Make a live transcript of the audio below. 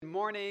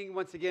morning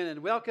once again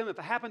and welcome. If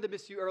I happened to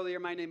miss you earlier,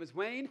 my name is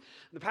Wayne. I'm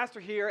the pastor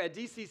here at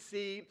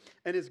DCC,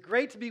 and it's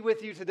great to be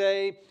with you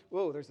today.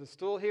 Whoa, there's a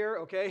stool here,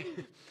 okay.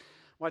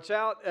 Watch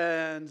out,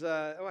 and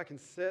I can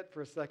sit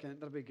for a second.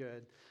 That'll be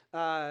good.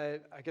 I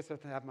guess I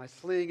have to have my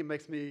sling. It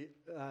gives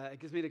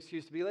me an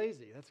excuse to be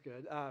lazy. That's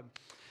good.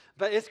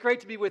 But it's great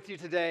to be with you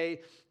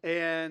today,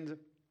 and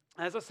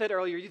as I said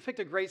earlier, you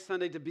picked a great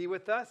Sunday to be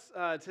with us.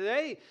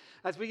 Today,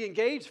 as we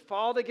engage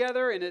fall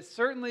together, and it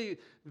certainly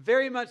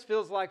very much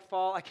feels like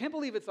fall. I can't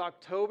believe it's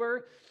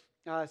October.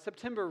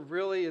 September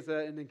really is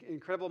an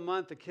incredible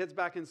month. The kids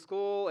back in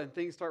school, and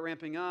things start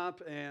ramping up,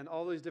 and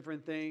all these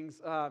different things.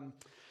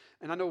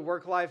 And I know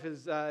work life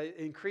is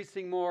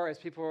increasing more as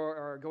people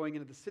are going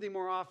into the city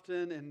more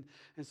often.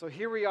 And so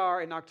here we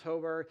are in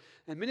October,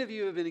 and many of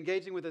you have been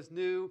engaging with us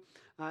new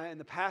in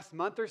the past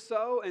month or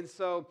so. And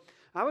so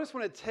I just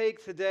want to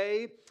take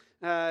today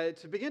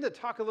to begin to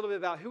talk a little bit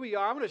about who we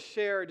are. I want to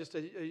share just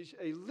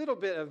a little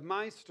bit of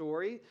my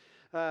story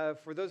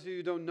for those of you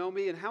who don't know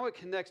me and how it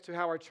connects to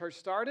how our church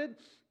started.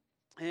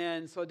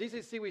 And so at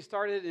DCC, we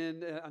started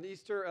on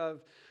Easter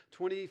of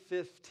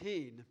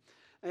 2015.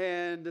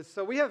 And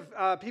so we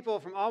have people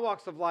from all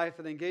walks of life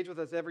that engage with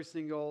us every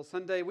single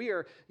Sunday. We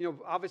are,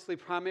 obviously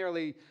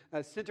primarily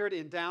centered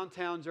in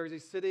downtown Jersey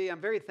City.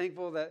 I'm very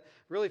thankful that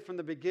really from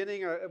the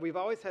beginning, we've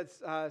always had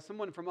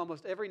someone from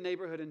almost every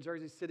neighborhood in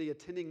Jersey City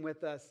attending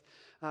with us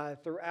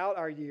throughout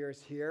our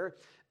years here.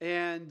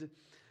 And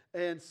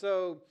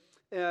so,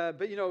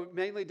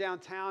 mainly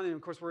downtown, and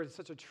of course we're in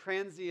such a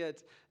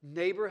transient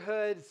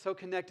neighborhood, so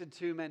connected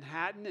to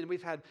Manhattan, and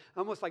we've had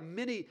almost like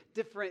many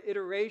different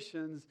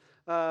iterations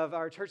of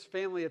our church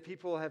family of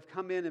people have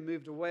come in and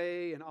moved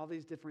away and all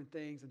these different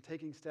things and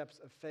taking steps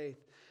of faith.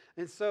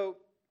 And so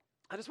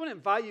I just want to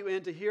invite you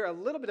in to hear a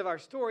little bit of our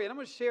story, and I'm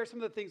going to share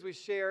some of the things we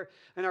share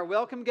in our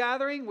welcome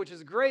gathering, which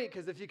is great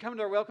because if you come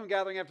to our welcome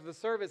gathering after the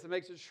service, it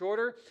makes it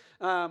shorter,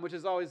 which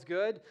is always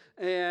good.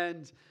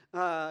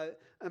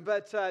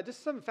 But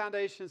just some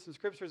foundations, some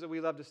scriptures that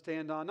we love to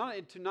stand on, not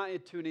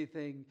into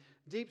anything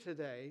deep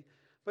today,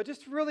 but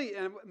just really,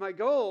 and my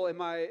goal and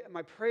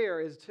my prayer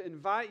is to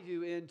invite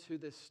you into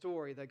this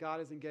story that God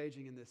is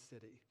engaging in this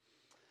city,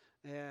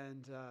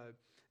 and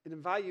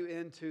invite you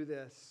into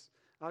this.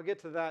 I'll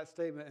get to that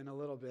statement in a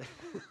little bit,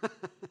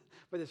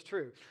 but it's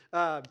true.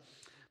 But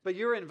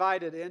you're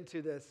invited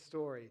into this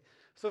story.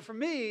 So for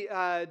me,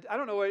 I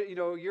don't know what,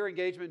 your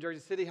engagement in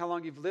Jersey City, how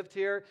long you've lived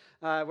here,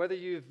 whether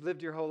you've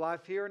lived your whole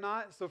life here or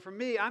not. So for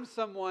me, I'm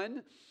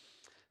someone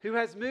who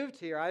has moved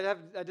here.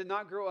 I did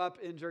not grow up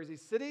in Jersey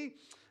City.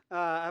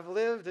 I've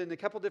lived in a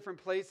couple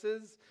different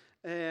places,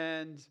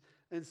 and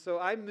so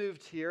I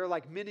moved here,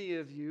 like many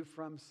of you,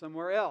 from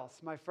somewhere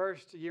else. My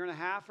first year and a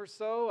half or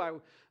so,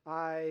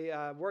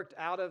 I worked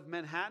out of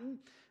Manhattan.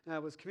 I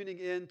was commuting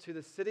into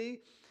the city.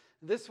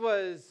 This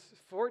was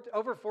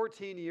over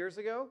 14 years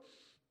ago.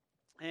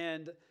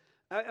 And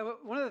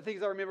one of the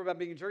things I remember about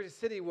being in Jersey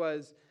City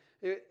was,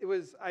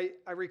 I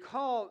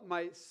recall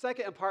my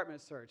second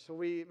apartment search. So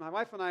my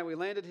wife and I, we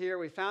landed here.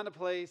 We found a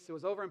place. It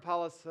was over in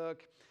Paulus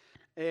Hook,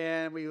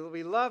 and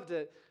we loved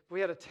it. But we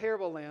had a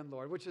terrible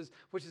landlord, which is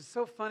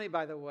so funny,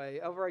 by the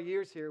way. Over our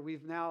years here,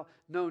 we've now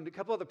known a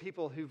couple other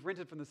people who've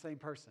rented from the same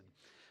person,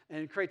 and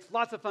it creates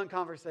lots of fun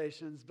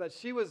conversations. But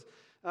she was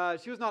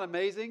not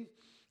amazing,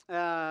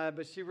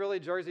 but she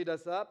really Jerseyed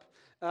us up,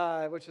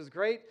 which was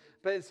great.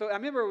 But so I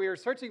remember we were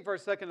searching for a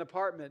second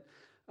apartment,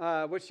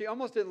 which she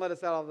almost didn't let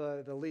us out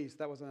of the lease.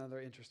 That was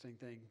another interesting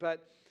thing.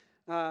 But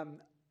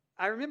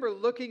I remember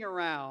looking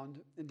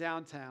around in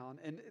downtown,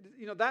 and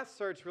that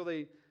search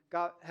really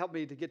helped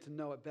me to get to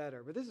know it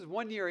better. But this is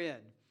 1 year in,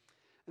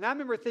 and I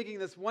remember thinking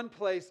this one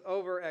place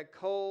over at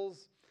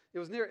Kohl's. It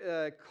was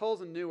near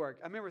Kohl's in Newark.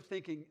 I remember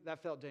thinking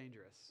that felt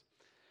dangerous.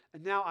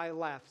 And now I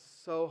laugh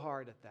so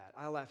hard at that.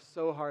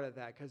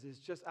 Because it's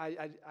just,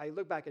 I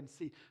look back and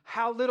see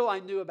how little I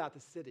knew about the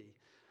city.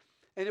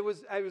 And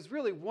I was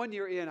really 1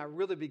 year in, I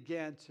really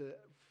began to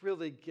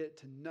really get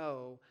to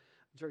know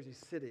Jersey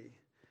City.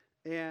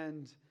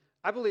 And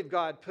I believe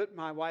God put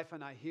my wife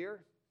and I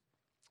here.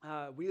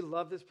 We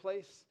love this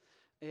place.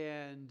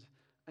 And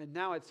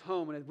now it's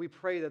home. And we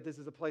pray that this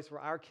is a place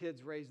where our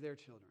kids raise their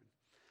children.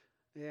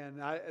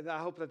 And I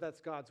hope that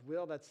that's God's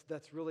will.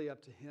 That's really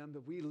up to Him.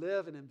 But we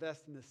live and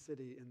invest in this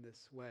city in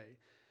this way.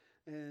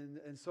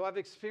 And so I've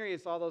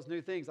experienced all those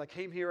new things. I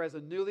came here as a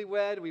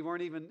newlywed. We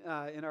weren't even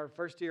in our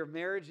first year of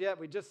marriage yet.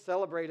 We just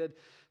celebrated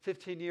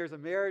 15 years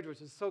of marriage,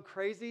 which is so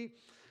crazy.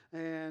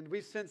 And we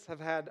since have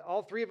had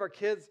all three of our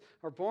kids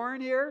are born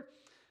here,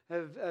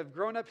 have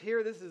grown up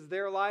here. This is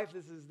their life.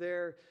 This is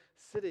their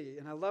city.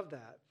 And I love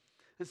that.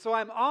 And so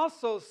I'm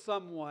also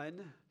someone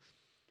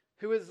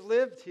who has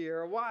lived here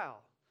a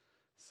while.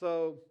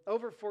 So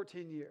over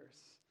 14 years.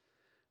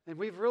 And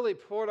we've really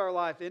poured our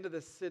life into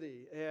this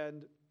city,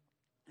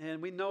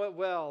 and we know it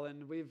well,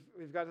 and we've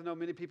got to know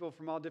many people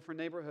from all different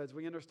neighborhoods.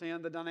 We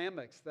understand the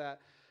dynamics that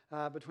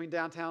between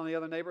downtown and the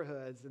other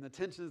neighborhoods and the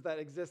tensions that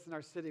exist in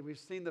our city. We've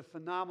seen the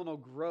phenomenal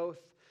growth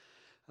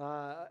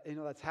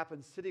that's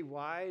happened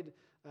citywide,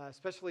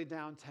 especially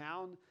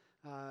downtown.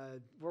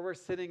 Where we're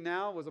sitting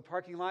now was a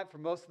parking lot for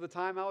most of the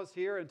time I was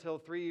here until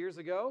 3 years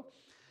ago.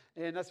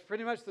 And that's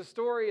pretty much the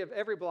story of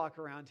every block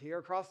around here.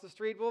 Across the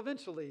street will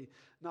eventually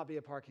not be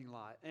a parking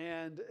lot.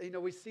 And,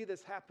 we see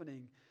this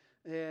happening.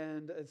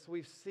 And so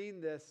we've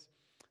seen this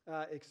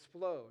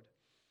explode.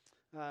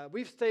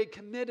 We've stayed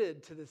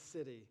committed to this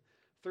city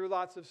through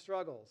lots of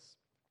struggles.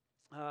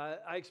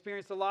 I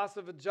experienced the loss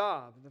of a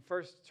job. The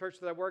first church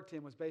that I worked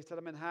in was based out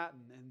of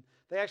Manhattan. And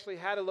they actually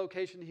had a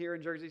location here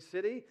in Jersey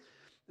City.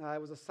 It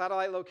was a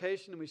satellite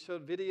location, and we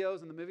showed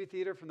videos in the movie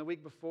theater from the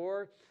week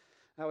before.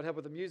 I would help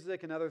with the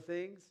music and other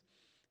things.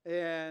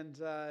 And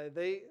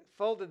they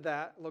folded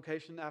that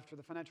location after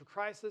the financial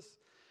crisis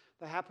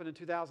that happened in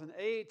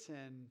 2008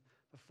 and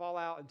the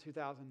fallout in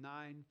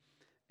 2009.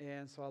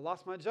 And so I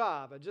lost my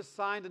job. I just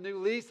signed a new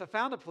lease. I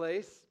found a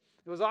place.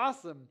 It was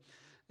awesome.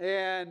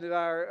 And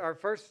our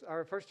first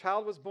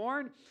child was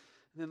born, and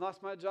then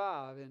lost my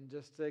job and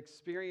just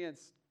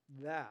experienced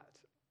that.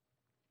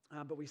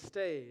 But we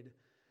stayed,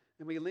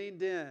 and we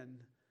leaned in,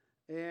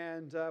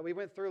 and we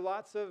went through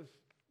lots of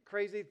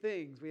crazy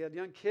things. We had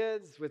young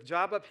kids with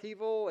job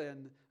upheaval,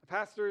 and a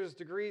pastor's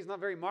degree is not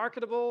very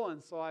marketable,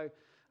 and so I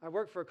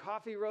worked for a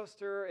coffee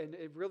roaster, and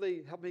it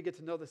really helped me get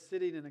to know the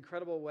city in an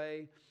incredible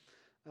way.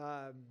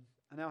 I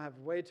now have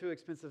way too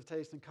expensive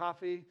taste in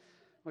coffee,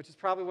 which is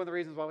probably one of the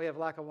reasons why we have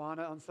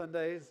Lackawanna on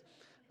Sundays.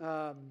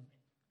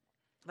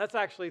 That's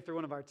actually through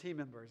one of our team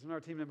members, and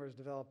our team members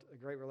developed a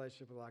great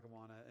relationship with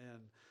Lackawanna,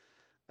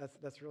 and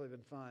that's really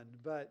been fun.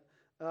 But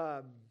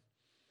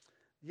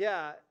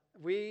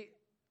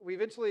we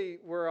eventually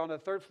were on a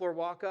third floor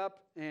walk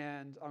up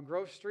and on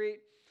Grove Street,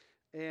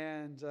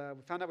 and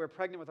we found out we were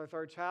pregnant with our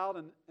third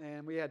child,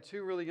 and we had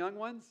two really young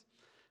ones.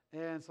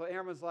 And so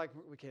Aaron was like,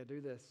 we can't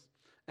do this.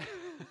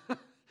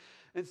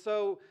 And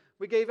so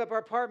we gave up our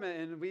apartment,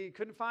 and we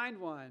couldn't find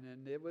one,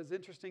 and it was an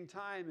interesting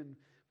time, and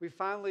we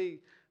finally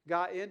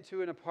got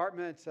into an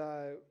apartment,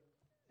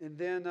 and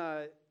then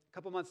a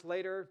couple months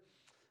later,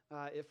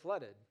 it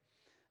flooded.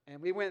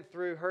 And we went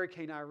through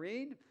Hurricane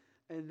Irene,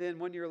 and then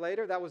 1 year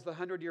later, that was the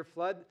 100-year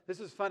flood. This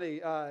is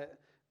funny. I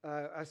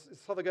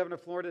saw the governor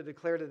of Florida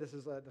declare that this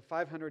is the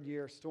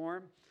 500-year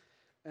storm,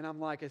 and I'm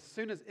like, as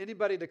soon as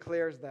anybody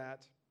declares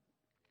that,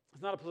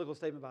 it's not a political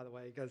statement, by the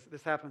way, because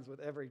this happens with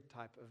every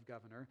type of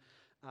governor.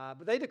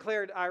 But they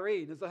declared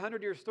Irene as the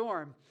 100-year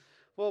storm.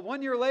 Well,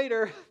 1 year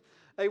later,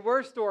 a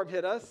worse storm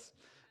hit us.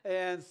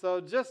 And so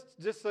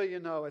just so you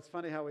know, it's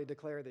funny how we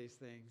declare these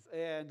things.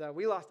 And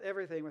we lost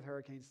everything with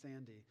Hurricane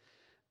Sandy.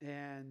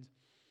 And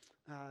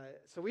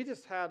so we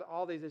just had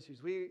all these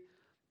issues.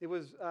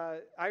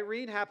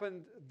 Irene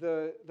happened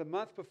the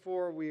month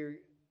before we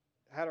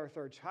had our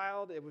third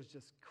child. It was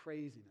just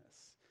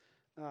craziness.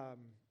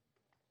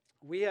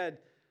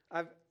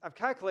 I've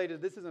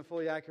calculated, this isn't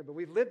fully accurate, but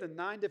we've lived in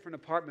 9 different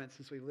apartments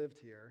since we lived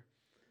here.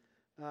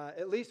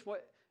 At least 1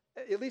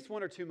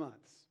 or 2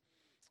 months.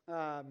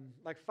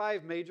 Like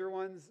 5 major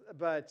ones,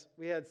 but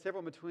we had several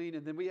in between,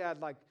 and then we had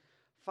like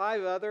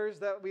 5 others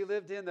that we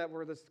lived in that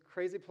were this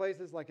crazy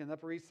places, like in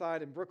Upper East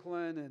Side in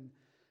Brooklyn,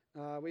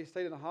 and we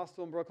stayed in a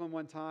hostel in Brooklyn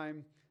one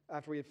time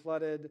after we had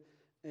flooded,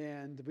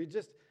 and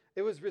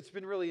it's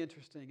been really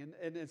interesting,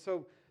 and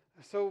so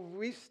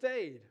we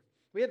stayed.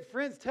 We had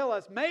friends tell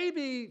us,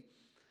 maybe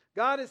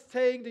God is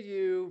saying to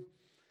you,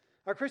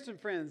 our Christian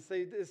friends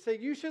say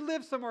you should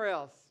live somewhere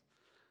else.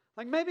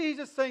 Like maybe he's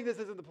just saying this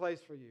isn't the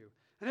place for you.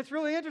 And it's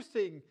really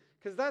interesting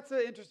because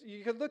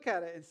you could look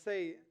at it and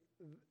say,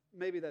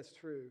 maybe that's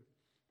true.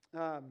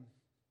 But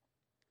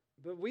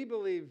we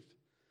believed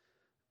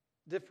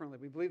differently.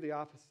 We believed the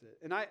opposite.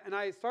 And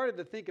I started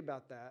to think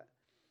about that.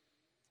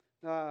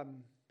 But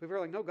we were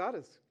like, no, God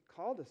has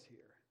called us here.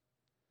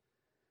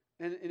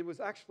 And it was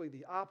actually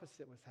the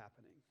opposite was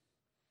happening.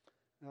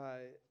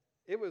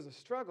 It was a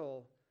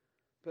struggle,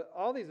 but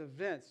all these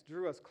events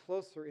drew us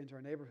closer into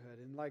our neighborhood.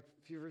 And like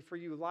for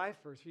you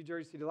lifers, for you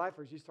Jersey City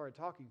lifers, you started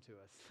talking to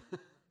us.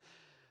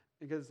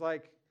 Because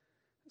like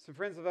some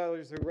friends of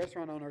ours who are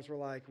restaurant owners were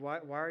like, why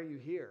are you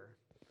here?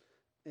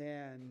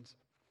 And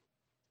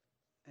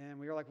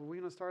we were like, well, we're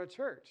going to start a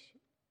church.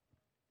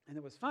 And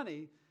it was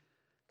funny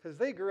because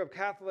they grew up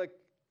Catholic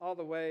all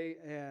the way,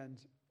 and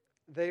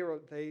they were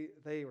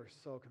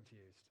so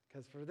confused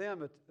because for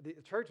them the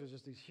church was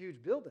just these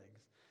huge buildings,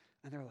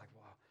 and they're like,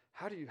 "Wow,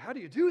 how do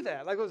you do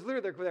that?" Like it was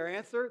literally their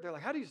answer. They're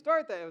like, "How do you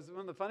start that?" It was one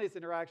of the funniest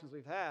interactions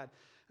we've had,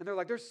 and they're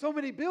like, "There's so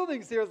many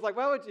buildings here." It's like,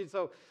 "Why would you?"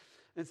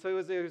 And so it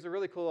was a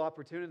really cool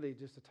opportunity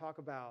just to talk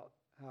about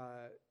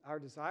our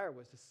desire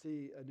was to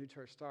see a new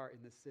church start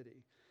in this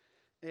city,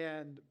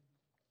 and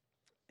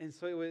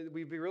so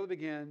we really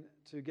began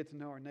to get to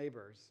know our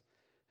neighbors,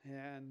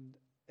 and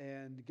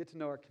get to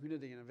know our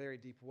community in a very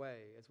deep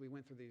way as we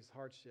went through these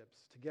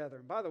hardships together.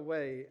 And by the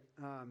way,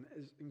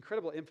 is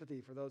incredible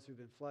empathy for those who've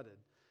been flooded.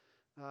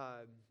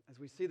 As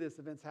we see these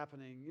events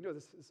happening,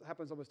 this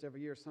happens almost every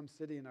year. Some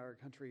city in our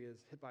country is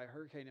hit by a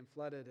hurricane and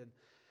flooded. And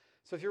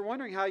so if you're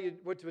wondering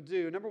what to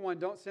do, number one,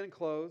 don't send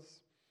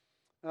clothes.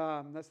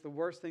 That's the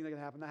worst thing that can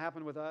happen. That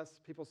happened with us.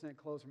 People sent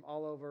clothes from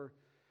all over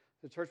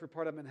the church we're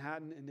part of in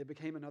Manhattan, and it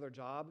became another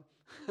job.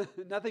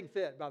 Nothing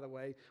fit, by the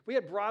way. We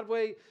had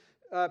Broadway,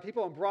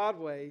 people on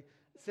Broadway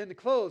send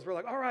clothes. We're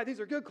like, all right, these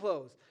are good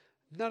clothes.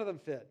 None of them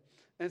fit.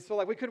 And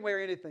so we couldn't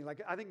wear anything.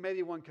 I think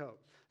maybe one coat.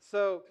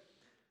 So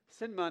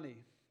send money.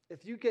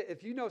 If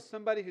you know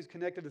somebody who's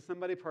connected to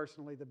somebody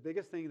personally, the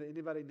biggest thing that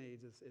anybody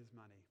needs is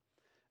money.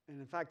 And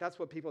in fact, that's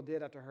what people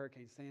did after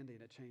Hurricane Sandy,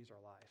 and it changed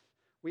our life.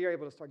 We were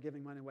able to start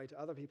giving money away to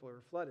other people who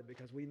were flooded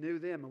because we knew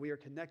them and we were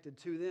connected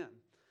to them.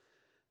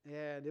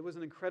 And it was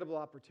an incredible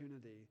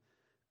opportunity.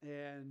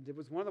 And it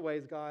was one of the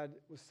ways God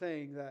was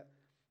saying that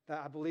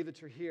I believe that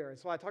you're here. And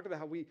so I talked about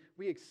how we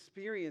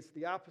experienced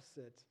the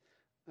opposite.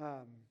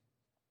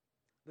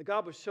 That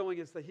God was showing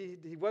us that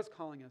He was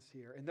calling us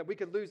here, and that we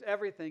could lose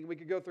everything, we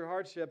could go through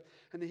hardship,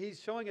 and that He's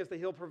showing us that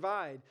He'll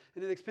provide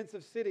in an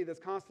expensive city that's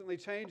constantly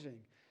changing.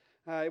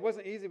 It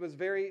wasn't easy. It was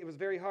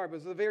very hard. But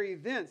it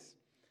was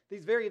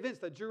these very events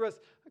that drew us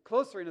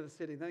closer into the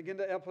city. And again,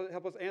 to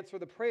help us answer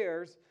the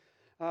prayers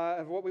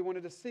of what we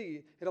wanted to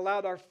see. It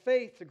allowed our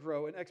faith to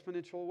grow in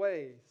exponential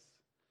ways.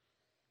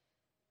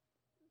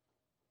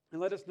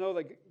 And let us know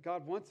that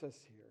God wants us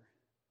here.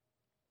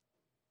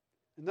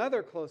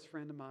 Another close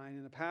friend of mine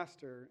and a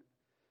pastor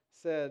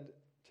said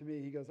to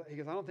me, he goes, I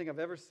don't think I've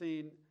ever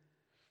seen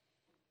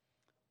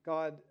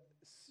God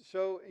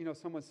show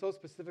someone so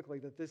specifically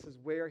that this is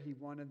where He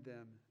wanted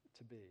them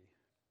to be.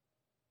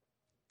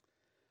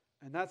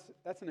 And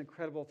that's an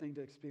incredible thing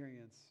to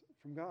experience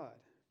from God.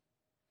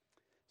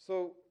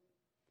 So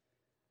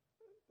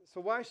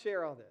why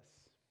share all this?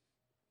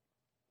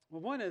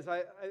 Well, one is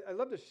I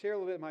love to share a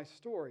little bit of my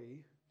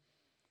story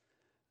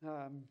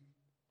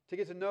to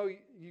get to know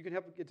you can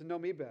help get to know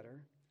me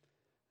better.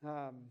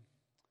 So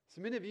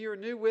many of you are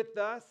new with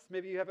us.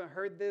 Maybe you haven't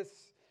heard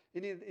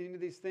any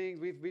of these things.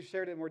 We've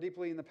shared it more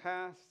deeply in the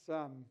past.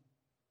 But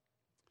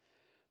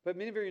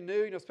many of you are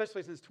new,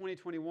 especially since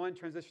 2021,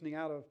 transitioning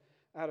out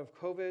of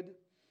COVID.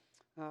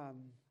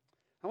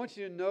 I want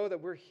you to know that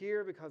we're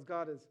here because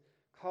God has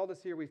called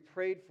us here. We've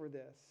prayed for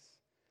this,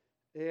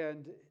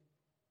 and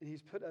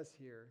He's put us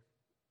here.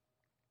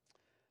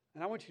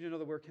 And I want you to know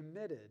that we're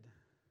committed.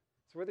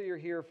 So whether you're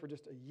here for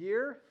just a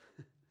year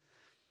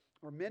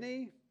or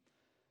many,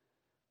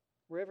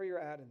 wherever you're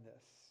at in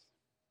this,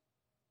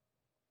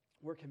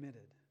 we're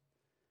committed.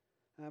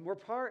 We're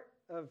part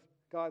of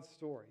God's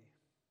story.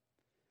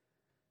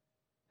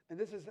 And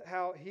this is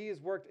how He has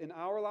worked in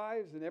our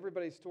lives, and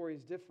everybody's story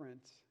is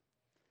different.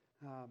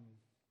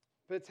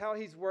 But it's how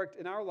He's worked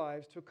in our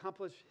lives to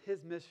accomplish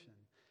His mission.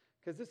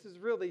 Because this is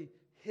really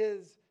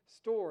His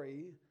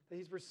story that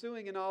He's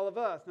pursuing in all of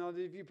us. Now,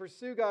 if you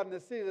pursue God in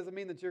this city, it doesn't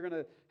mean that you're going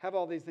to have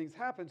all these things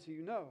happen to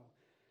you, no.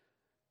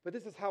 But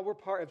this is how we're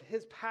part of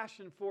His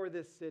passion for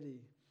this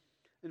city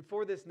and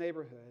for this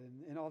neighborhood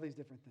and all these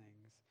different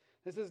things.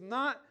 This is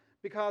not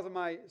because of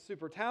my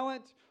super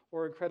talent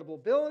or incredible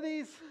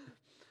abilities.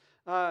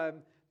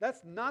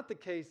 That's not the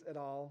case at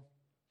all.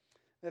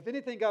 If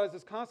anything, God is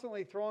just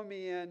constantly throwing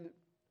me in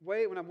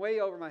when I'm way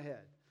over my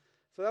head.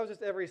 So that was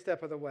just every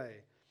step of the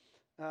way.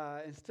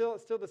 And still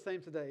the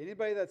same today.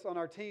 Anybody that's on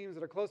our teams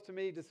that are close to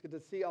me just get to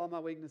see all my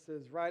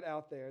weaknesses right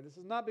out there. This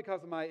is not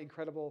because of my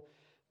incredible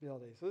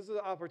ability. So this is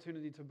an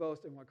opportunity to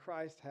boast in what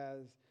Christ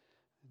has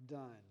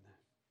done.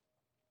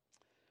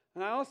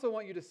 And I also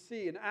want you to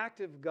see an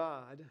active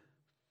God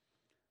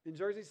in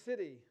Jersey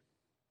City.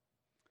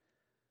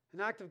 An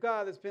active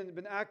God that's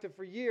been active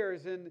for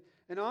years. And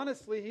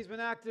honestly, He's been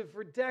active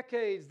for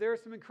decades. There are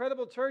some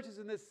incredible churches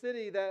in this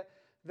city that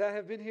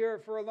have been here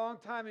for a long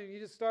time. And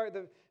you just start at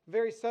the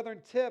very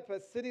southern tip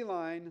at City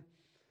Line.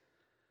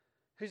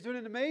 He's doing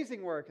an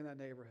amazing work in that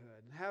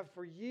neighborhood and have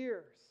for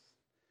years.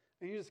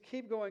 And you just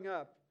keep going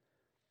up.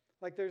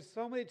 Like there's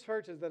so many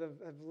churches that have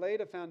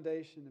laid a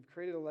foundation, have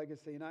created a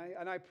legacy.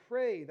 And I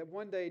pray that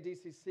one day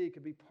DCC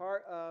could be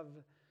part of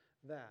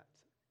that.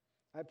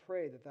 I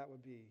pray that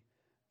would be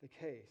the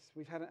case.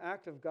 We've had an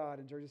act of God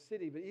in Jersey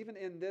City, but even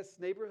in this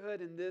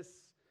neighborhood, in this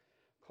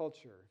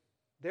culture,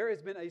 there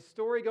has been a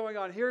story going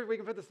on. Here, we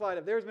can put the slide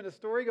up. There's been a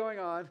story going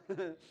on,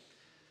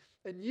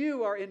 and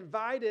you are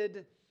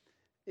invited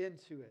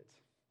into it.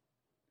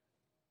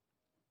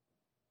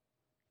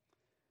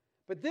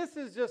 But this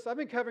is just, I've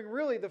been covering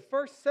really the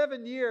first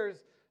 7 years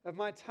of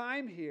my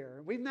time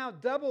here. We've now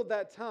doubled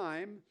that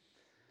time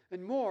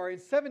and more. And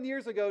 7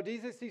 years ago,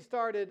 DCC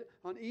started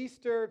on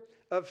Easter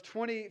of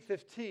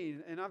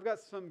 2015. And I've got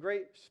some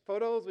great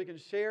photos we can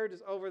share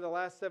just over the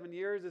last 7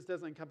 years. This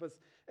doesn't encompass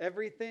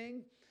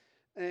everything.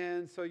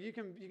 And so you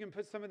can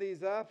put some of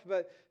these up.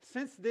 But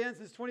since then,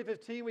 since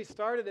 2015, we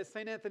started at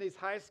St. Anthony's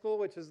High School,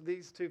 which is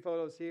these two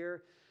photos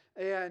here.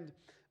 And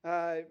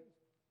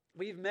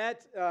we've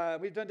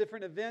done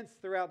different events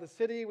throughout the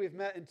city. We've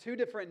met in 2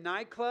 different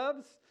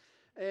nightclubs.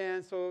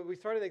 And so we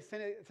started at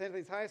St.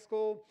 Anthony's High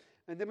School.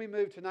 And then we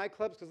moved to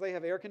nightclubs because they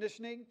have air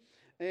conditioning.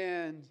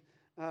 And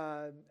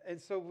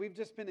so we've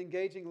just been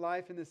engaging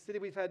life in the city.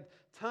 We've had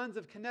tons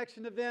of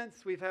connection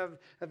events. We've had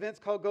events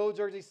called Go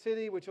Jersey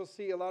City, which you'll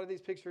see a lot of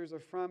these pictures are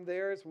from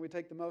theirs when we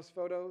take the most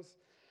photos.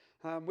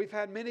 We've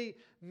had many,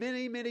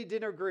 many, many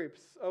dinner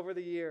groups over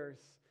the years.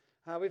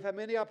 We've had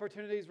many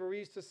opportunities where we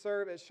used to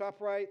serve at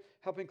ShopRite,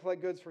 helping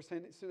collect goods for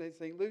St.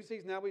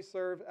 Lucy's. Now we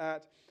serve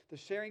at the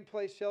Sharing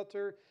Place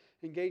Shelter,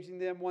 engaging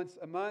them once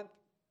a month.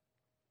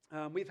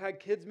 We've had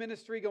kids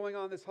ministry going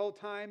on this whole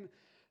time.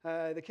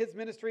 The kids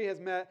ministry has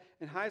met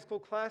in high school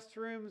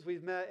classrooms.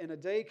 We've met in a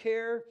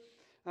daycare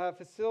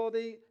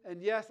facility.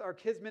 And yes, our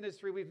kids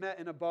ministry, we've met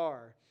in a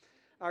bar.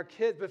 Our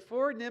kids,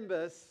 before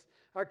Nimbus,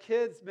 our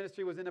kids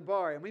ministry was in a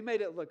bar, and we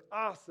made it look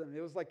awesome. It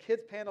was like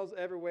kids panels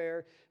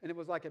everywhere, and it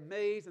was like a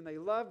maze, and they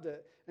loved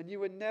it. And you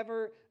would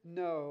never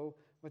know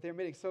what they're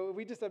meeting. So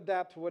we just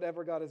adapt to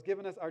whatever God has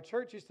given us. Our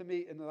church used to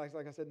meet in, like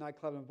I said,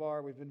 nightclub and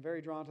bar. We've been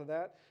very drawn to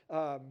that.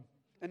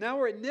 And now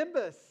we're at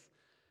Nimbus.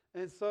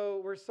 And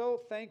so we're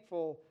so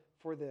thankful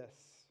for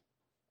this.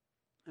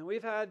 And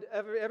we've had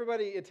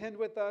everybody attend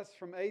with us,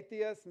 from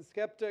atheists and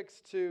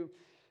skeptics to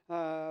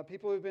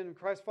people who've been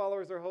Christ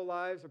followers their whole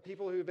lives, or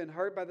people who've been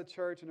hurt by the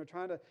church and are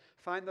trying to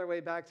find their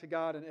way back to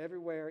God, and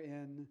everywhere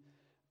in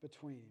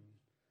between.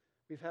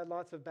 We've had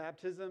lots of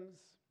baptisms,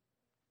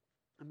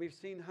 and we've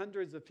seen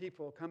hundreds of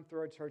people come through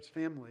our church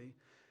family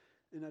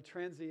in a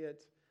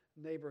transient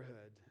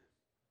neighborhood.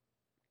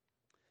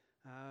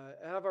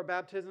 Out of our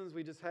baptisms,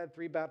 we just had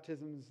 3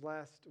 baptisms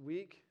last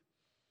week.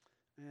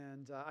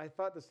 And I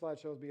thought the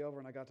slideshow would be over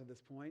when I got to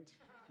this point.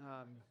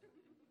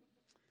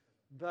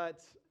 But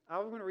I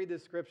was going to read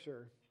this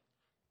scripture.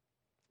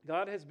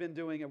 God has been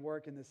doing a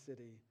work in this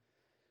city.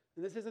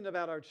 And this isn't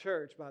about our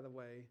church, by the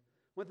way.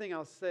 One thing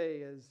I'll say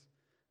is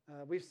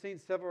we've seen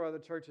several other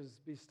churches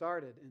be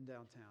started in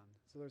downtown.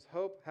 So there's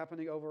hope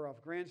happening over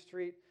off Grand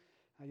Street.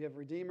 You have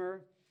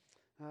Redeemer.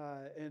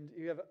 And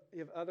you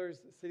have others,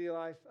 City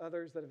Life,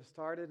 others that have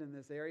started in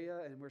this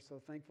area. And we're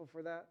so thankful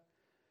for that.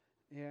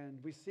 And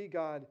we see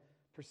God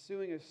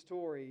pursuing a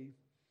story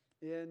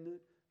in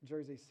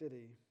Jersey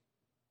City.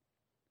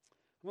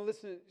 I'm going to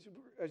listen,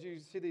 as you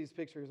see these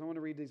pictures, I want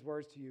to read these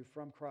words to you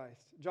from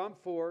Christ. John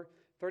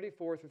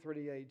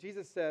 4:34-38.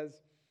 Jesus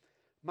says,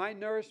 "My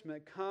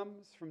nourishment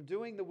comes from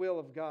doing the will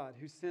of God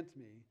who sent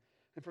me,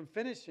 and from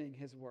finishing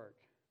his work.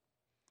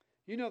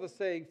 You know the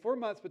saying, 4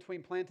 months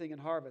between planting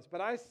and harvest.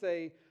 But I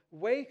say,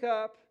 wake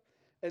up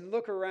and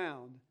look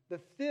around. The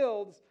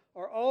fields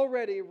are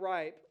already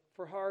ripe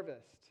for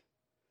harvest.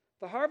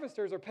 The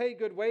harvesters are paid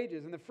good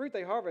wages, and the fruit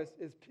they harvest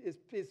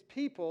is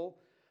people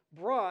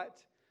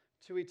brought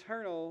to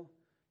eternal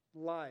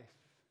life."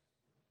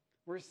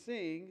 We're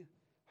seeing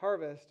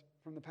harvest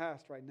from the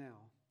past right now.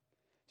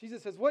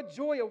 Jesus says, what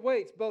joy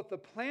awaits both the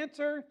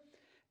planter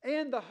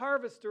and the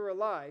harvester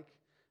alike.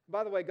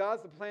 By the way,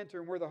 God's the planter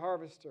and we're the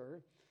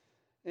harvester.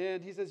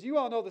 And he says, you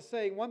all know the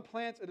saying, one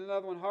plants and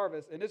another one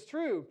harvests. And it's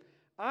true.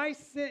 I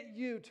sent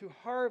you to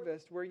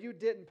harvest where you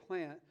didn't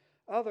plant.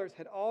 Others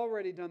had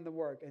already done the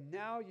work, and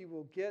now you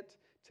will get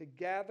to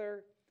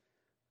gather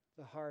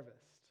the harvest.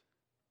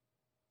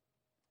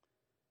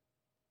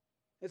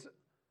 It's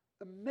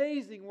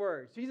amazing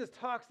words. Jesus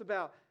talks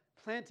about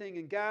planting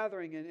and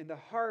gathering and the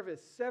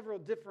harvest several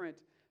different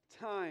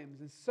times,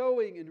 and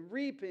sowing and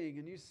reaping.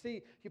 And you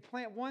see, you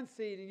plant one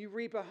seed and you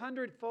reap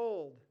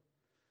 100-fold.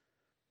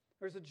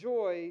 There's a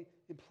joy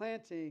in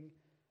planting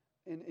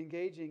and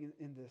engaging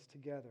in this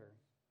together.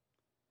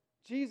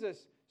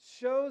 Jesus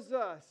shows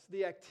us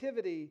the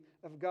activity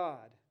of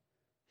God.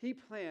 He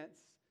plants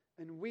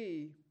and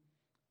we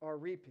are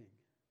reaping,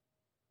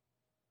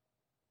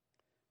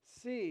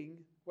 seeing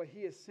what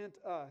he has sent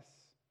us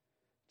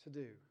to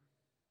do.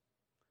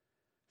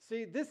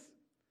 See, this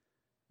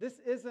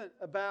isn't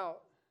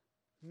about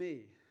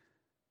me.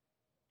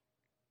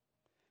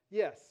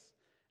 Yes,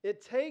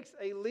 it takes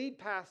a lead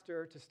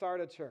pastor to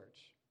start a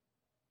church.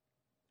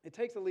 It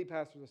takes a lead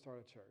pastor to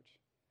start a church.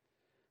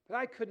 But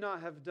I could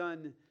not have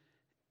done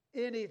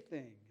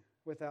anything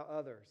without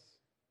others.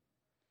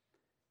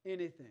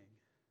 Anything.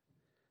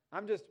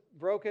 I'm just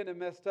broken and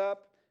messed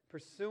up,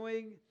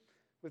 pursuing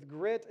with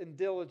grit and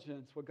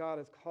diligence what God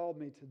has called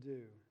me to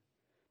do.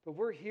 But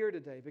we're here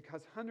today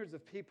because hundreds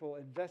of people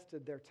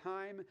invested their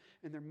time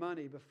and their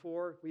money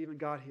before we even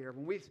got here.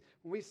 When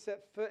we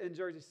set foot in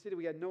Jersey City,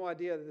 we had no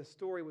idea that this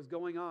story was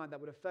going on that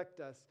would affect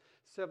us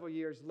several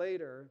years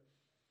later.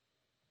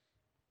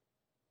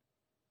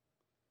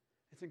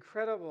 It's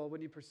incredible when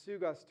you pursue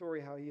God's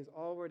story how he is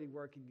already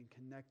working and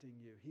connecting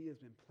you. He has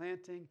been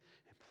planting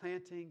and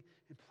planting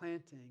and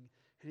planting.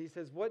 And he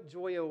says, what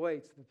joy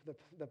awaits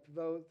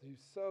those who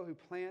sow, who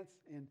plants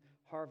and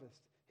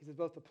harvest. He says,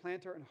 both the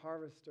planter and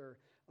harvester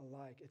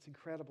alike. It's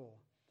incredible.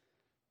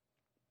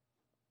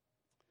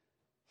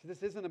 So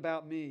this isn't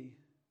about me.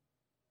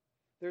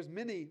 There's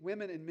many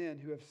women and men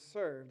who have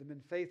served and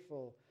been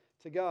faithful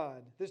to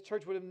God. This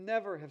church would have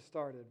never have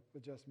started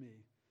with just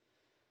me.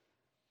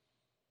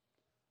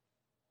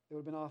 It would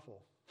have been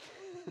awful.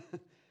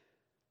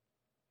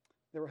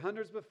 There were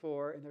hundreds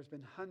before, and there's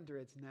been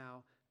hundreds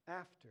now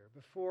after,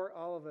 before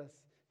all of us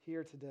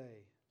here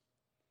today.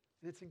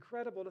 And it's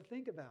incredible to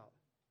think about.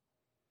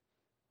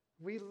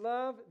 We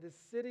love the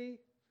city.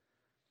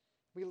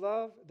 We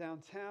love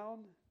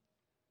downtown.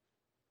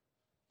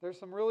 There's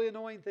some really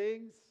annoying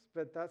things,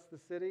 but that's the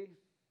city.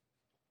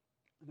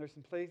 And there's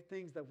some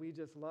things that we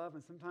just love,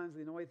 and sometimes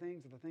the annoying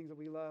things are the things that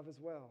we love as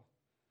well.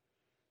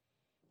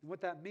 And what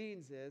that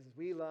means is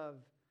we love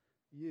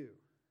you.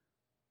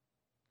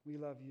 We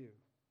love you.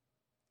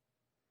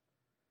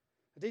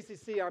 At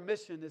DCC, our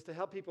mission is to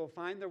help people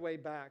find their way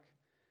back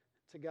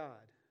to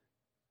God.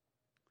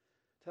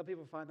 To help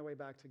people find their way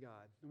back to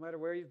God. No matter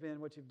where you've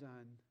been, what you've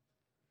done.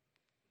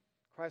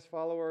 Christ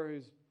follower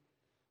who's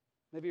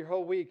maybe your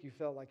whole week you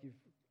felt like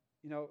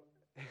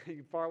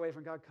you're far away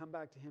from God, come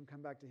back to Him,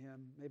 come back to Him.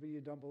 Maybe you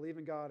don't believe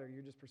in God or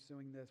you're just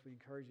pursuing this. We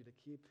encourage you to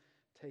keep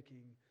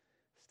taking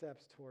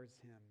steps towards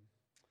Him.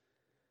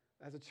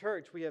 As a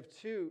church, we have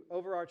two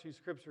overarching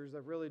scriptures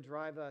that really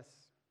drive us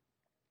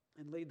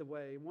and lead the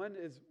way. One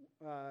is,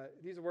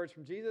 these are words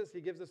from Jesus.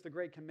 He gives us the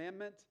great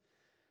commandment.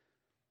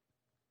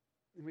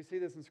 And we see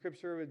this in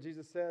Scripture when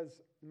Jesus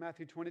says, in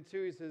Matthew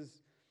 22, He says,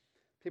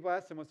 people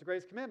ask Him, what's the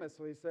greatest commandment?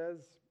 So He says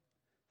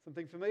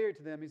something familiar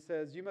to them. He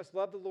says, you must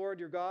love the Lord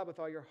your God with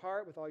all your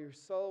heart, with all your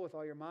soul, with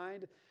all your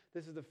mind.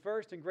 This is the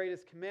first and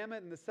greatest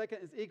commandment. And the second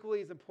is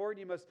equally as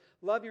important. You must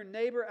love your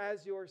neighbor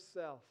as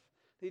yourself.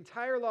 The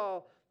entire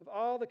law of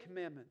all the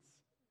commandments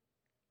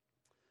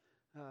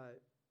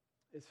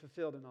is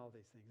fulfilled in all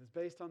these things. It's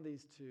based on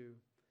these two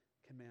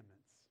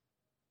commandments.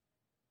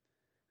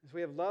 So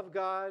we have loved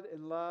God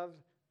and loved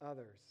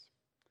others.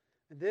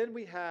 And then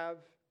we have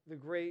the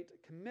Great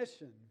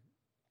Commission.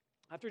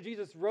 After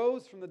Jesus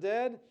rose from the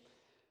dead,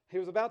 He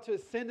was about to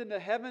ascend into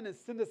heaven and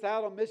send us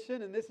out on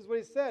mission. And this is what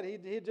He said.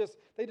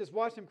 They just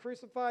watched Him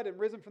crucified and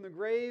risen from the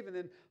grave. And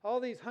then all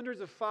these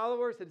hundreds of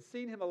followers had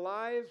seen Him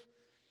alive.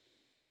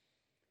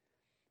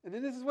 And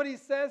then this is what He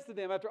says to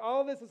them after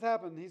all this has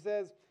happened. He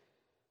says,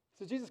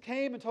 so Jesus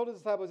came and told His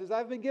disciples, He says,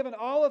 I've been given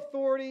all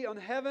authority on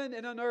heaven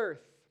and on earth.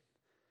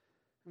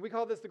 And we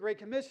call this the Great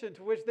Commission,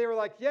 to which they were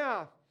like,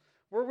 yeah,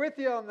 we're with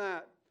you on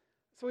that.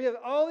 So we have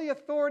all the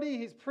authority.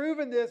 He's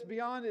proven this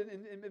beyond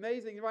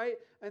amazing, right?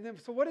 And then,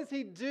 so what does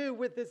He do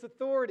with this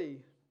authority?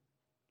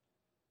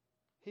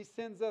 He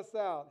sends us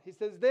out. He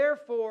says,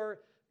 therefore,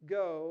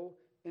 go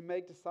and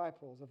make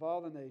disciples of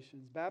all the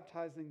nations,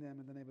 baptizing them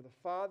in the name of the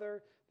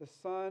Father, the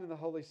Son, and the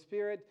Holy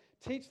Spirit.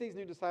 Teach these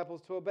new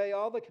disciples to obey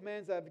all the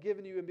commands I have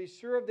given you, and be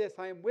sure of this,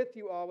 I am with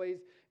you always,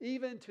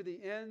 even to the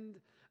end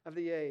of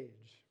the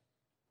age.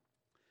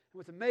 And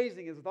what's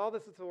amazing is with all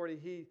this authority,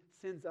 He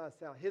sends us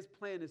out. His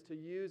plan is to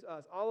use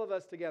us, all of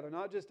us together,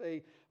 not just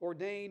a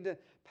ordained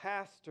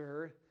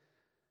pastor,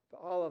 but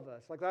all of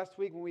us. Like last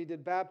week when we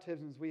did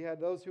baptisms, we had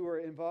those who were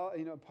involved,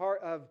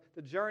 part of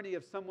the journey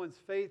of someone's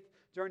faith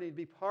journey to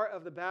be part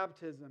of the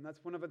baptism.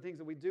 That's one of the things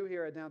that we do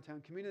here at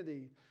Downtown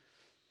Community,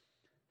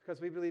 because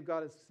we believe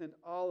God has sent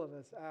all of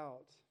us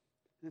out.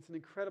 And it's an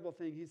incredible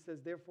thing. He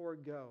says, therefore,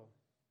 go.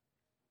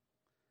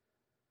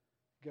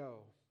 Go.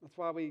 That's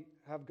why we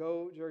have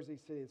Go Jersey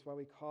City. That's why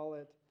we call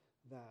it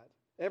that.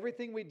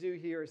 Everything we do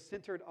here is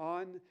centered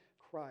on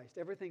Christ.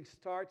 Everything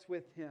starts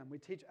with Him. We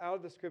teach out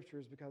of the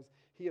Scriptures because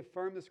He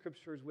affirmed the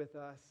Scriptures with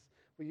us.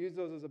 We use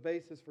those as a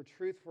basis for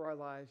truth for our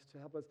lives to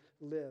help us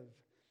live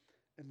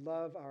and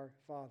love our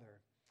Father.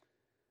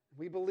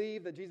 We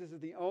believe that Jesus is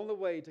the only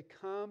way to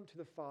come to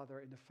the Father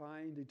and to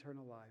find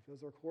eternal life.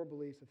 Those are core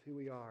beliefs of who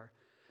we are.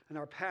 And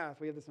our path,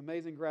 we have this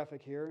amazing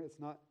graphic here. It's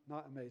not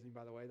amazing,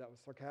 by the way. That was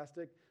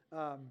sarcastic.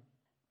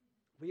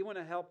 We want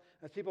to help,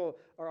 as people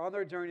are on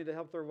their journey to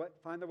help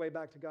find their way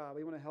back to God,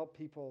 we want to help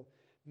people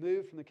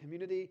move from the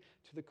community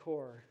to the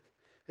core.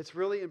 It's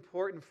really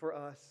important for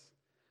us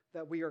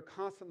that we are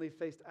constantly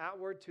faced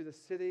outward to the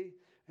city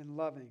and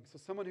loving. So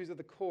someone who's at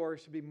the core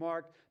should be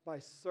marked by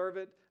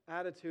servant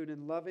attitude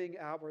and loving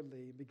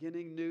outwardly,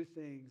 beginning new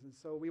things. And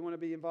so we want to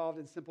be involved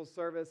in simple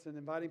service and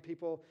inviting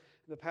people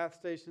in the path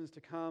stations to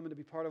come and to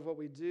be part of what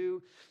we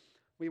do.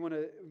 We want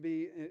to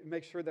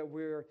make sure that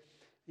we're,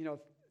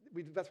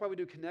 that's why we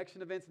do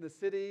connection events in the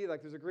city.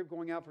 Like there's a group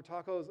going out for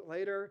tacos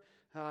later.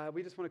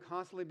 We just want to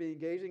constantly be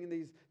engaging in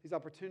these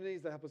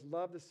opportunities that help us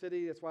love the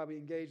city. That's why we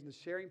engage in the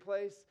sharing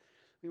place.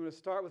 We want to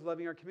start with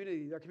loving our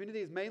community. Our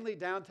community is mainly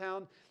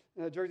downtown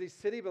Jersey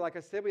City, but like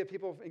I said, we have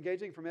people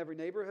engaging from every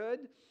neighborhood.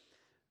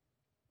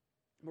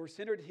 We're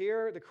centered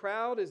here. The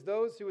crowd is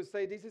those who would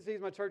say, DCC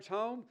is my church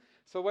home.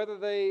 So whether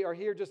they are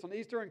here just on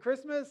Easter and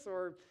Christmas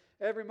or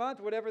every month,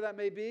 whatever that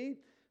may be,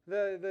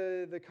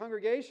 the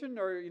congregation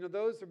or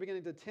those who are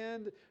beginning to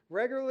attend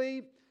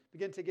regularly,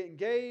 begin to get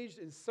engaged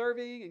in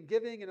serving and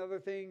giving and other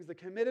things. The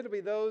committed will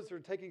be those who are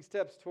taking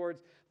steps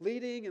towards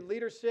leading and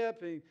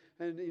leadership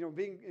and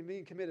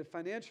being committed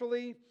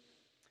financially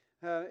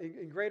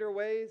in greater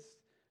ways.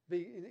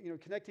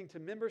 Connecting to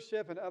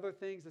membership and other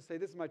things to say,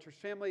 this is my church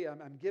family,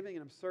 I'm giving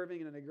and I'm serving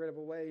in an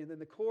incredible way. And then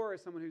the core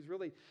is someone who's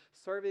really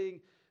serving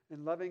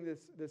and loving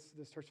this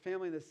church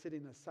family and this city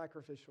in a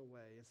sacrificial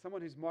way. And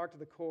someone who's marked to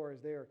the core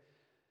is there.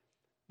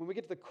 When we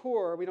get to the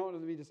core, we don't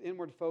want to be just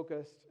inward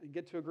focused and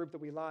get to a group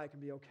that we like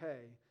and be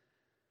okay.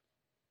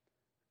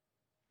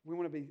 We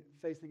want to be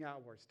facing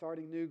outward,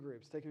 starting new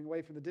groups, taking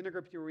away from the dinner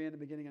group you were in and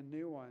beginning a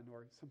new one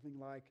or something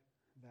like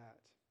that.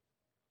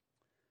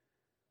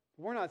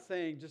 We're not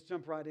saying just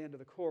jump right into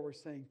the core. We're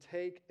saying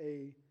take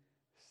a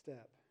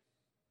step.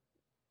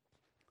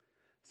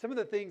 some of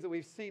the things that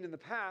we've seen in the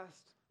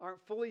past aren't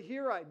fully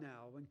here right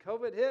now. When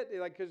COVID hit,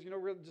 because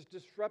really just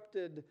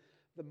disrupted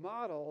the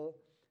model,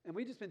 and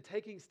we've just been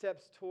taking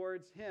steps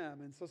towards Him.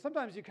 And so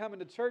sometimes you come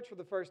into church for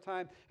the first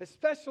time,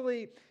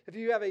 especially if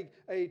you have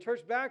a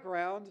church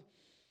background,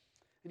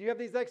 and you have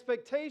these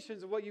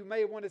expectations of what you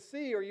may want to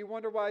see, or you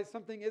wonder why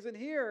something isn't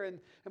here. And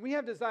we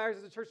have desires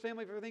as a church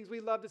family for things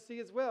we love to see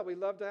as well. We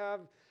love to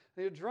have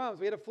drums.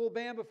 We had a full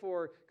band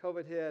before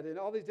COVID hit, and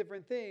all these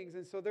different things.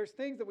 And so there's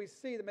things that we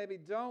see that maybe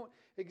don't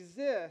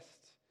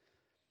exist.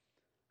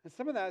 And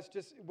some of that's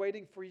just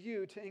waiting for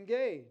you to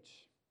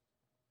engage.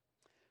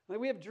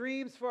 We have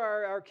dreams for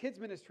our kids'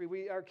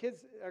 ministry. Our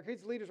kids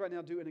leaders right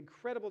now do an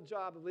incredible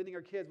job of leading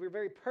our kids. We're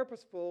very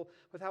purposeful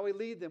with how we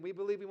lead them. We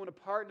believe we want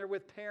to partner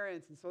with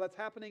parents. And so that's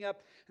happening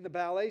up in the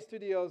ballet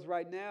studios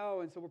right now.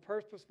 And so we're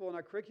purposeful in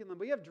our curriculum.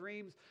 We have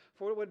dreams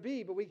for what it would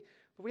be, but we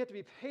have to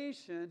be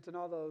patient in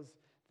all those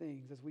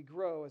things as we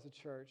grow as a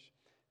church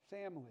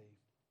family.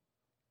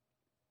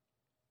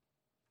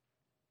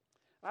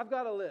 I've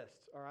got a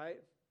list, all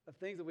right, of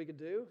things that we could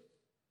do.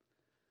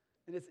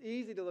 And it's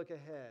easy to look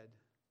ahead.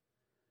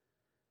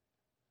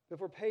 But if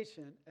we're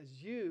patient,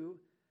 as you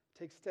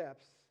take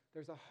steps,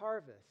 there's a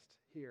harvest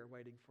here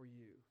waiting for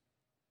you.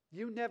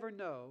 You never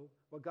know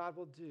what God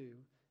will do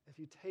if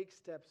you take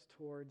steps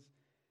towards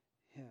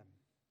Him.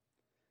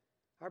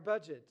 Our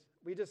budget,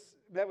 we just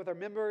met with our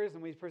members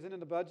and we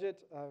presented a budget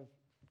of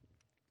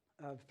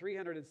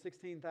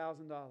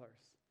 $316,000.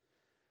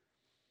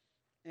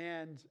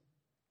 And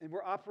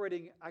we're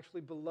operating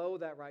actually below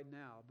that right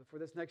now. But for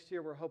this next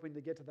year, we're hoping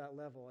to get to that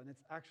level. And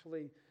it's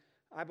actually,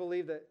 I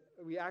believe that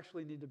we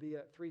actually need to be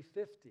at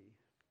 350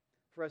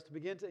 for us to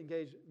begin to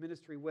engage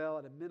ministry well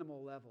at a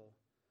minimal level.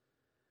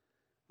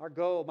 My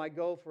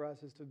goal for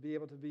us is to be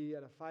able to be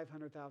at a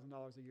 $500,000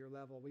 a year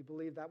level. We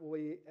believe that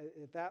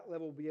at that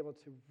level we'll be able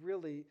to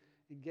really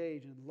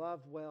engage and love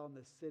well in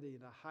the city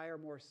and to hire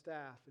more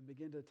staff and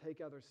begin to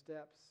take other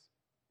steps.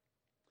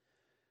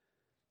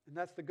 And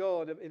that's the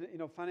goal.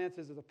 And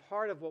finances is a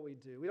part of what we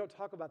do. We don't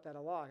talk about that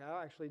a lot.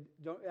 I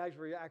don't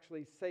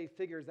actually say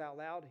figures out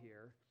loud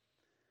here.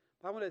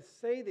 But I want to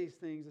say these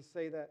things to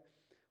say that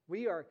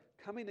we are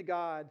coming to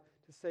God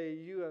to say,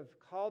 you have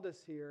called us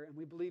here, and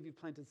we believe you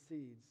planted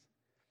seeds.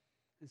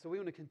 And so we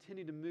want to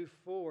continue to move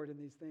forward in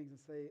these things and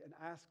say and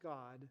ask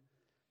God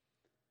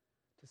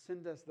to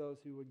send us those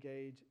who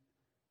engage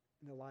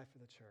in the life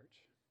of the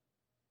church.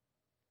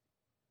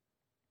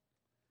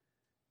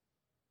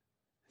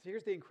 So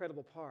here's the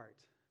incredible part,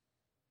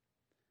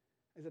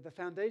 is that the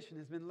foundation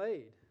has been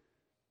laid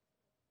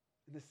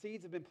and the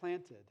seeds have been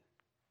planted.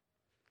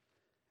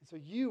 And so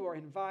you are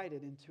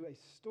invited into a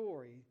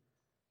story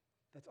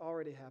that's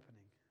already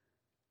happening.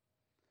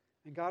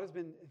 And God has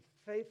been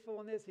faithful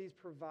in this. He's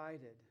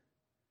provided.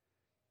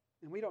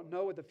 And we don't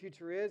know what the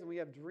future is, and we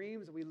have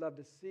dreams that we love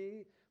to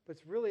see, but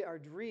it's really our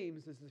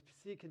dreams is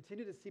to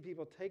continue to see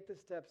people take the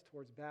steps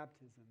towards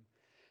baptism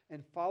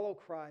and follow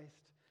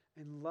Christ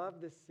and love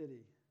this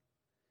city.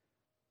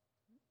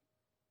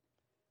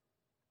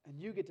 And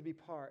you get to be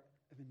part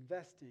of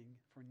investing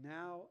for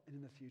now and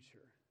in the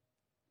future.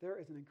 There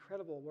is an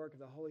incredible work of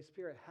the Holy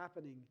Spirit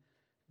happening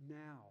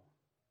now.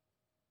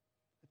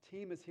 The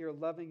team is here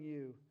loving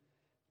you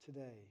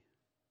today.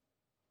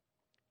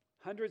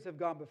 Hundreds have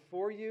gone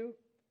before you,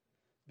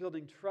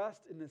 building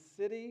trust in the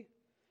city,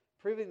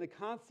 proving the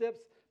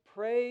concepts,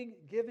 praying,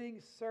 giving,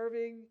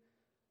 serving,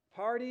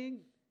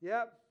 partying.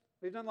 Yep,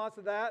 we've done lots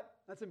of that.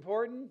 That's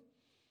important.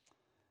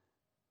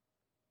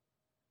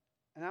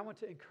 And I want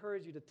to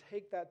encourage you to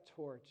take that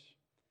torch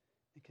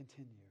and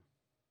continue.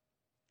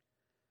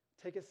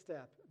 Take a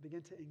step,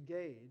 begin to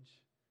engage,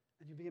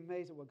 and you'll be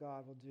amazed at what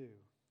God will do.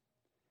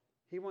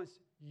 He wants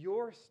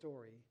your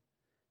story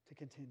to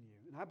continue,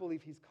 and I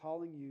believe He's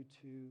calling you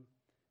to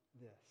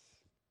this.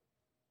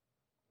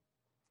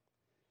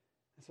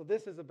 And so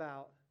this is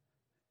about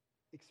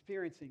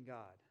experiencing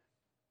God.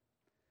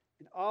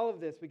 In all of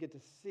this, we get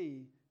to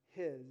see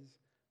His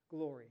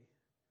glory.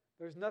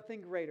 There's nothing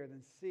greater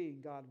than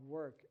seeing God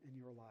work in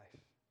your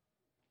life.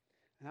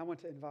 And I want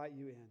to invite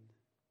you in.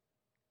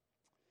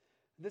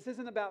 This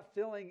isn't about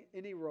filling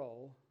any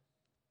role.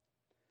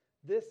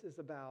 This is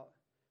about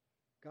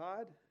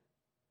God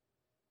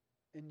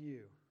and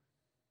you.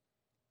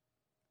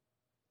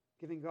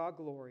 Giving God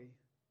glory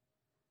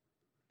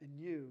and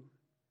you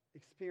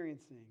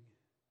experiencing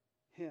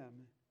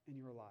Him in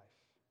your life.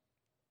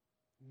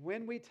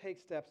 When we take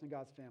steps in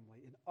God's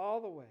family, in all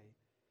the way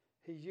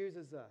He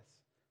uses us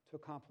to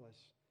accomplish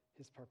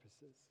His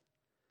purposes.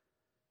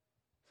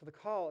 So the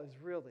call is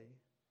really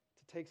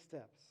to take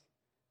steps,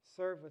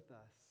 serve with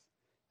us,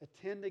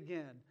 attend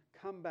again,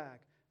 come back,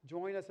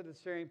 join us at the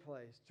sharing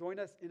place, join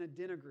us in a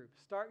dinner group,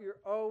 start your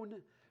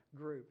own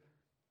group.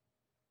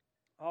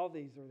 All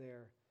these are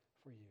there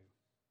for you.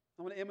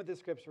 I want to end with this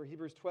scripture,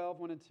 Hebrews 12,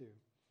 1 and 2. It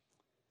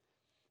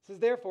says,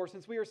 therefore,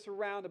 since we are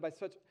surrounded by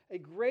such a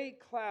great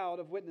cloud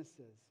of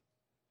witnesses,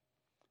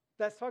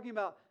 that's talking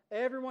about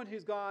everyone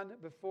who's gone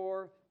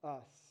before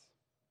us.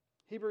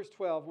 Hebrews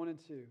 12, 1 and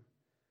 2.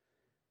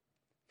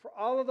 For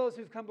all of those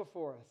who've come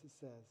before us, it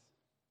says,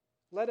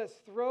 Let us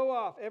throw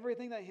off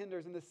everything that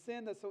hinders and the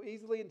sin that so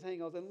easily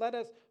entangles, and let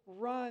us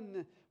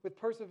run with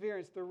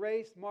perseverance the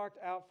race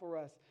marked out for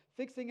us,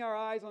 fixing our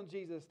eyes on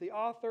Jesus, the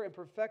author and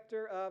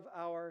perfecter of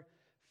our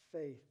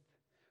faith.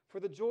 For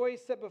the joy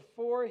set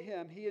before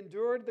him, he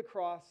endured the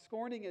cross,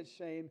 scorning its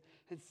shame,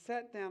 and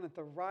sat down at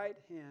the right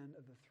hand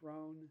of the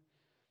throne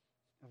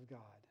of God.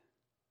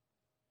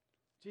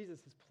 Jesus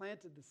has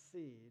planted the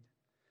seed,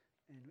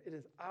 and it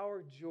is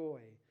our joy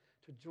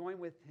to join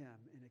with him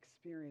in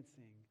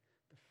experiencing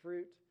the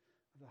fruit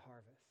of the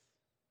harvest.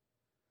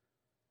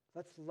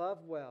 Let's love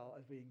well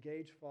as we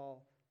engage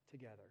fall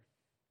together.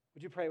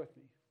 Would you pray with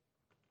me?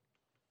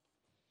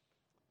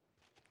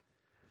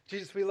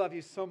 Jesus, we love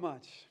you so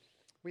much.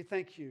 We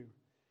thank you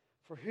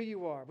for who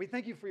you are. We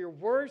thank you for your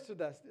words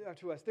to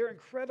us. They're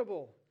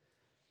incredible.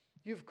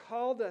 You've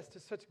called us to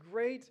such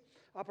great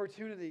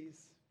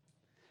opportunities.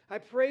 I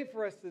pray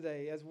for us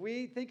today as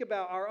we think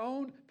about our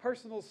own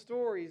personal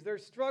stories.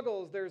 There's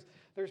struggles, there's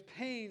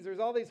pains, there's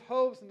all these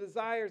hopes and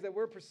desires that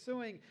we're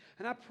pursuing.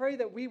 And I pray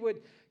that we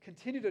would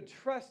continue to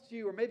trust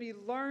you, or maybe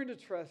learn to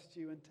trust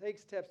you and take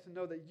steps to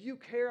know that you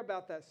care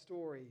about that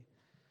story.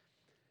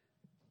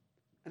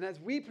 And as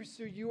we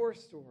pursue your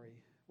story,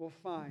 we'll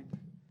find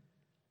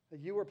that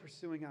you are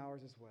pursuing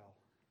ours as well.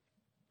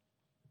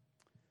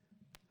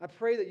 I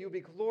pray that you'll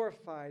be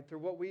glorified through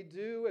what we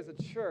do as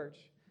a church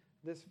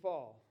this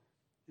fall.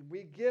 And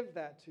we give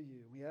that to you.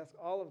 We ask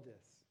all of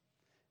this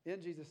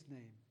in Jesus'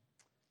 name.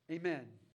 Amen.